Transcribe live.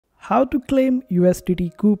How to claim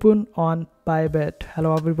USDT coupon on Bybit.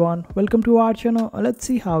 Hello everyone, welcome to our channel. Let's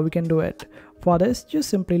see how we can do it. For this, just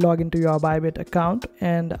simply log into your Bybit account,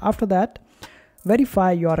 and after that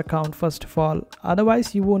verify your account first of all,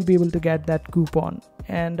 otherwise you won't be able to get that coupon.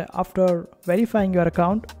 And after verifying your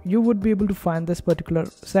account, you would be able to find this particular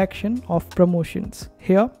section of promotions.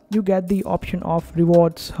 Here you get the option of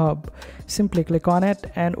rewards hub. Simply click on it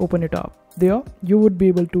and open it up. There you would be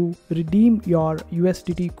able to redeem your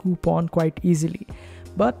USDT coupon quite easily.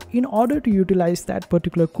 But in order to utilize that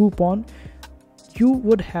particular coupon, you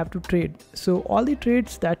would have to trade. So all the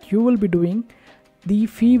trades that you will be doing, the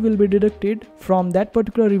fee will be deducted from that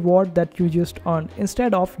particular reward that you just earned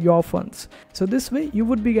instead of your funds. So this way you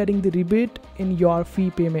would be getting the rebate in your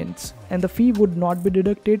fee payments, and the fee would not be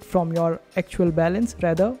deducted from your actual balance.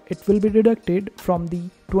 Rather, it will be deducted from the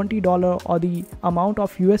 $20 or the amount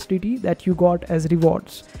of USDT that you got as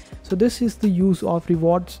rewards. So this is the use of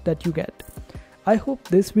rewards that you get. I hope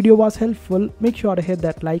this video was helpful. Make sure to hit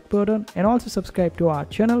that like button and also subscribe to our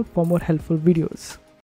channel for more helpful videos.